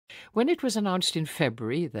When it was announced in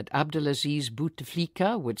February that Abdelaziz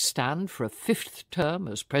Bouteflika would stand for a fifth term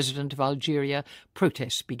as president of Algeria,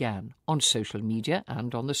 protests began on social media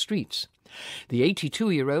and on the streets. The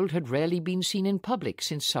 82-year-old had rarely been seen in public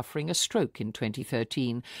since suffering a stroke in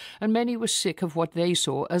 2013, and many were sick of what they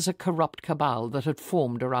saw as a corrupt cabal that had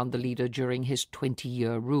formed around the leader during his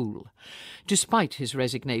 20-year rule. Despite his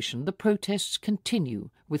resignation, the protests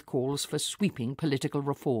continue with calls for sweeping political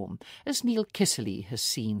reform, as Neil Kisserli has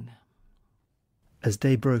seen. As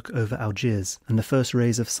day broke over Algiers and the first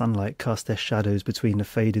rays of sunlight cast their shadows between the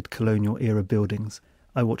faded colonial-era buildings,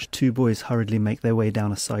 I watched two boys hurriedly make their way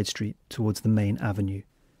down a side street towards the main avenue.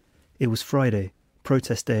 It was Friday,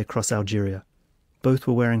 protest day across Algeria. Both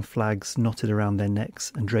were wearing flags knotted around their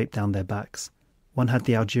necks and draped down their backs. One had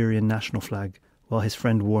the Algerian national flag, while his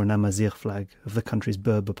friend wore an Amazigh flag of the country's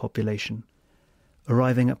Berber population.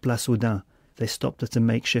 Arriving at Place Audin, they stopped at a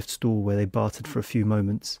makeshift stall where they bartered for a few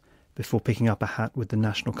moments, before picking up a hat with the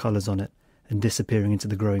national colours on it and disappearing into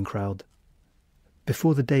the growing crowd.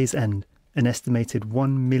 Before the day's end, an estimated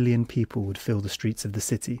 1 million people would fill the streets of the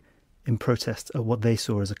city in protest at what they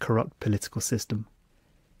saw as a corrupt political system.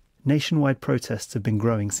 Nationwide protests have been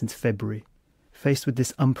growing since February. Faced with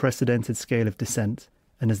this unprecedented scale of dissent,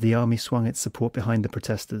 and as the army swung its support behind the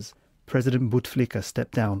protesters, President Bouteflika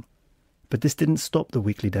stepped down. But this didn't stop the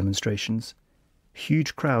weekly demonstrations.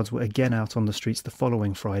 Huge crowds were again out on the streets the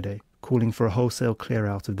following Friday, calling for a wholesale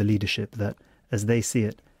clear-out of the leadership that, as they see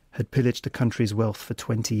it, had pillaged the country's wealth for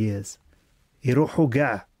 20 years. Iruhu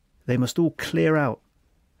ga, they must all clear out,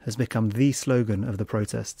 has become the slogan of the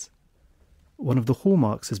protests. One of the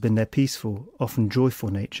hallmarks has been their peaceful, often joyful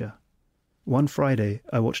nature. One Friday,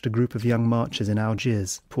 I watched a group of young marchers in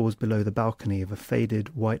Algiers pause below the balcony of a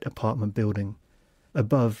faded white apartment building.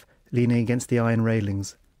 Above, leaning against the iron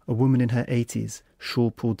railings, a woman in her 80s,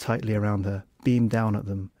 shawl pulled tightly around her, beamed down at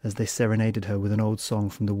them as they serenaded her with an old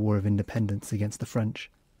song from the War of Independence against the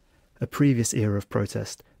French. A previous era of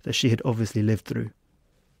protest that she had obviously lived through.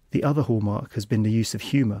 The other hallmark has been the use of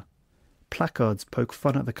humour. Placards poke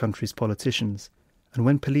fun at the country's politicians, and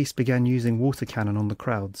when police began using water cannon on the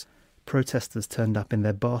crowds, protesters turned up in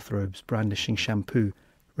their bathrobes brandishing shampoo,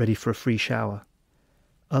 ready for a free shower.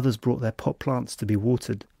 Others brought their pot plants to be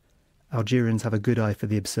watered. Algerians have a good eye for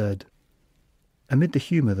the absurd. Amid the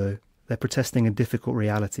humour, though, they're protesting a difficult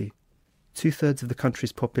reality. 2/3 of the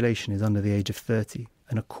country's population is under the age of 30,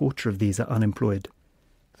 and a quarter of these are unemployed.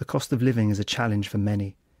 The cost of living is a challenge for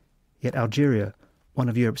many. Yet Algeria, one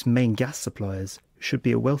of Europe's main gas suppliers, should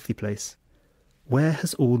be a wealthy place. Where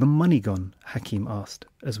has all the money gone? Hakim asked,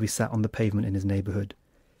 as we sat on the pavement in his neighbourhood.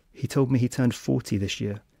 He told me he turned 40 this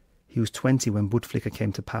year. He was 20 when Bouteflika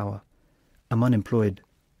came to power. I'm unemployed.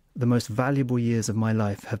 The most valuable years of my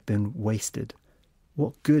life have been wasted.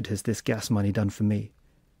 What good has this gas money done for me?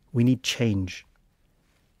 We need change.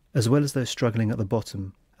 As well as those struggling at the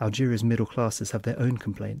bottom, Algeria's middle classes have their own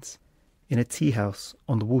complaints. In a tea house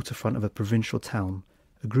on the waterfront of a provincial town,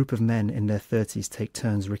 a group of men in their 30s take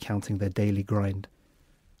turns recounting their daily grind.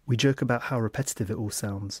 We joke about how repetitive it all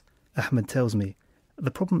sounds. Ahmed tells me,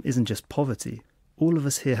 the problem isn't just poverty. All of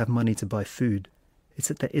us here have money to buy food. It's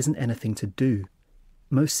that there isn't anything to do.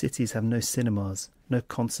 Most cities have no cinemas, no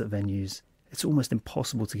concert venues. It's almost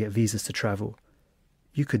impossible to get visas to travel.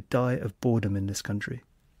 You could die of boredom in this country.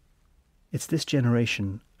 It's this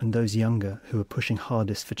generation and those younger who are pushing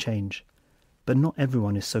hardest for change. But not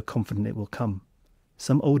everyone is so confident it will come.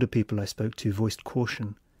 Some older people I spoke to voiced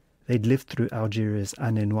caution. They'd lived through Algeria's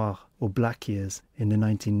Années Noires, or Black Years, in the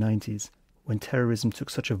 1990s, when terrorism took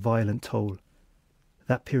such a violent toll.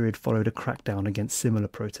 That period followed a crackdown against similar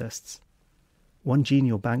protests. One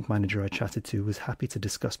genial bank manager I chatted to was happy to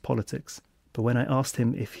discuss politics, but when I asked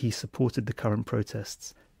him if he supported the current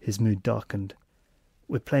protests, his mood darkened.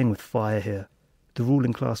 We're playing with fire here. The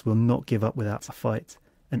ruling class will not give up without a fight,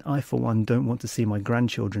 and I for one don't want to see my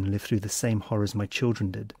grandchildren live through the same horrors my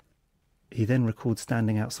children did. He then recalled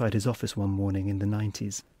standing outside his office one morning in the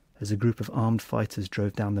 90s as a group of armed fighters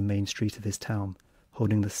drove down the main street of his town,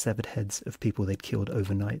 holding the severed heads of people they'd killed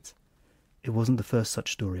overnight. It wasn't the first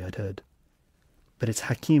such story I'd heard. But it's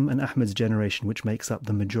Hakim and Ahmed's generation which makes up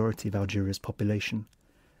the majority of Algeria's population,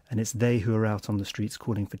 and it's they who are out on the streets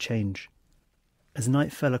calling for change. As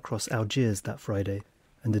night fell across Algiers that Friday,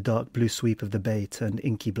 and the dark blue sweep of the bay turned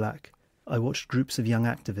inky black, I watched groups of young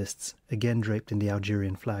activists, again draped in the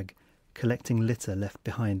Algerian flag, collecting litter left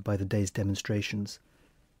behind by the day's demonstrations.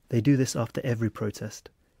 They do this after every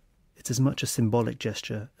protest. It's as much a symbolic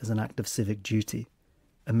gesture as an act of civic duty,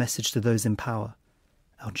 a message to those in power.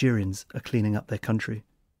 Algerians are cleaning up their country.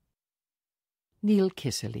 Neil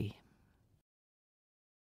Kisserli.